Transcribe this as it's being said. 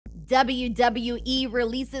WWE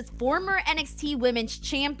releases former NXT Women's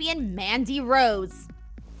Champion Mandy Rose.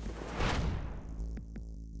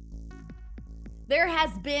 There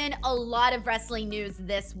has been a lot of wrestling news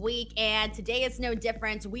this week, and today is no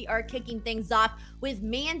different. We are kicking things off with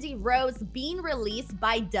Mandy Rose being released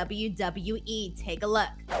by WWE. Take a look.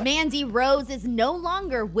 Mandy Rose is no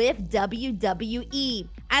longer with WWE.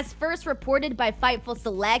 As first reported by Fightful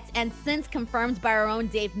Select and since confirmed by our own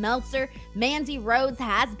Dave Meltzer, Mandy Rose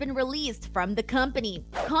has been released from the company.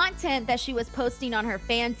 Content that she was posting on her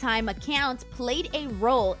FanTime account played a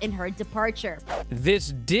role in her departure.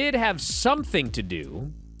 This did have something to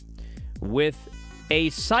do with a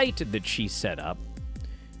site that she set up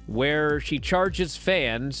where she charges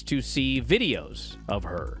fans to see videos of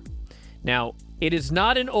her. Now, it is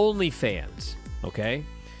not an OnlyFans, okay?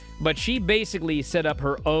 But she basically set up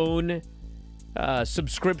her own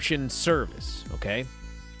subscription service, okay?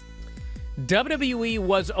 WWE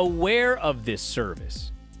was aware of this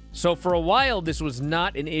service. So for a while, this was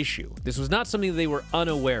not an issue. This was not something they were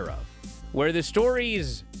unaware of. Where the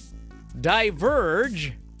stories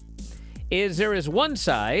diverge is there is one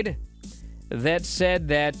side that said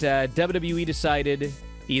that WWE decided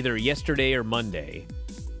either yesterday or Monday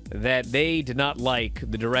that they did not like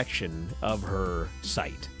the direction of her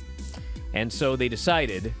site. And so they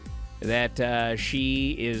decided that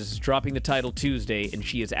she is dropping the title Tuesday and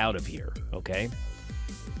she is out of here, okay?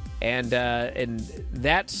 And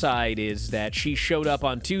that side is that she showed up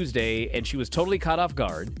on Tuesday and she was totally caught off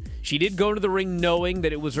guard. She did go to the ring knowing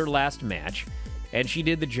that it was her last match, and she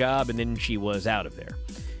did the job, and then she was out of there.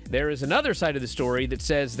 There is another side of the story that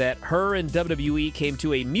says that her and WWE came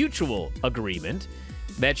to a mutual agreement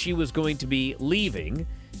that she was going to be leaving,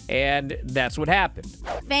 and that's what happened.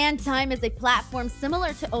 FanTime is a platform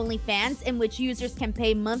similar to OnlyFans in which users can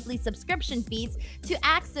pay monthly subscription fees to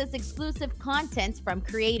access exclusive content from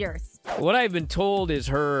creators. What I've been told is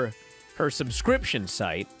her subscription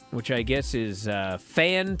site, which I guess is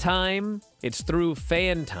FanTime. It's through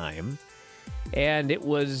FanTime. And it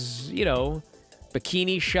was, you know,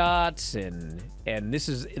 bikini shots and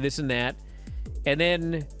this and that. And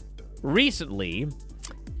then recently,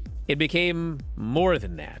 it became more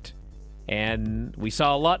than that. And we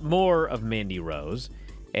saw a lot more of Mandy Rose.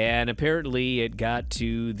 And apparently it got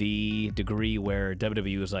to the degree where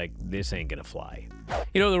WWE was like, this ain't gonna fly.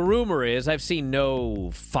 You know, the rumor is, I've seen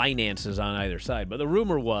no finances on either side, but the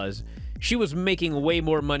rumor was she was making way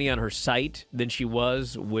more money on her site than she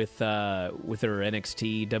was with her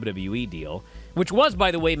NXT WWE deal, which was,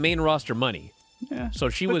 by the way, main roster money. Yeah. So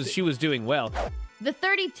she was doing well. The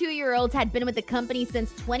 32-year-old had been with the company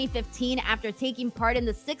since 2015 after taking part in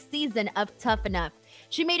the 6th season of Tough Enough.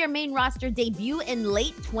 She made her main roster debut in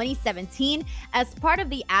late 2017 as part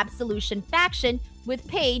of the Absolution faction with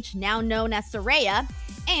Paige, now known as Saraya,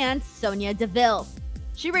 and Sonya Deville.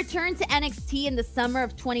 She returned to NXT in the summer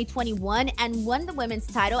of 2021 and won the women's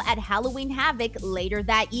title at Halloween Havoc later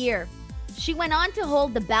that year. She went on to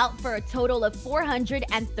hold the belt for a total of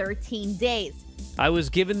 413 days. I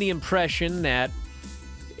was given the impression that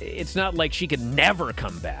it's not like she could never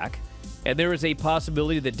come back, and there is a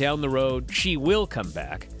possibility that down the road she will come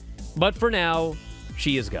back. But for now,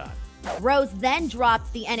 she is gone. Rose then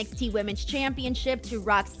dropped the NXT Women's Championship to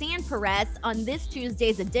Roxanne Perez on this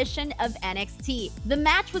Tuesday's edition of NXT. The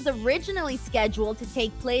match was originally scheduled to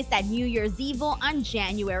take place at New Year's Eve on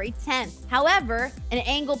January 10th. However, an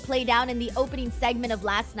angle played out in the opening segment of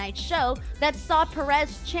last night's show that saw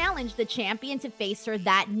Perez challenge the champion to face her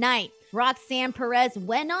that night. Roxanne Perez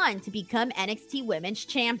went on to become NXT Women's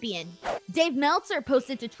Champion. Dave Meltzer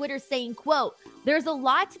posted to Twitter saying, quote, "There's a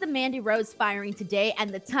lot to the Mandy Rose firing today, and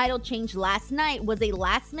the title change last night was a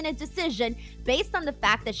last-minute decision based on the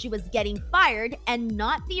fact that she was getting fired and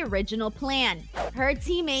not the original plan." Her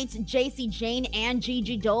teammates JC Jane and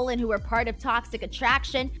Gigi Dolan, who were part of Toxic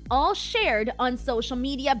Attraction, all shared on social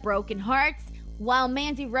media broken hearts, while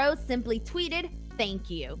Mandy Rose simply tweeted, "Thank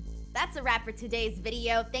you." That's a wrap for today's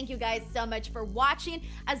video. Thank you guys so much for watching.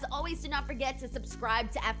 As always, do not forget to subscribe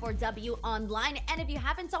to F4W Online. And if you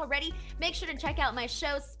haven't already, make sure to check out my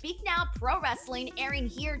show, Speak Now Pro Wrestling, airing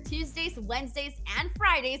here Tuesdays, Wednesdays, and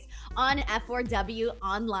Fridays on F4W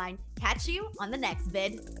Online. Catch you on the next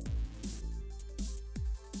vid.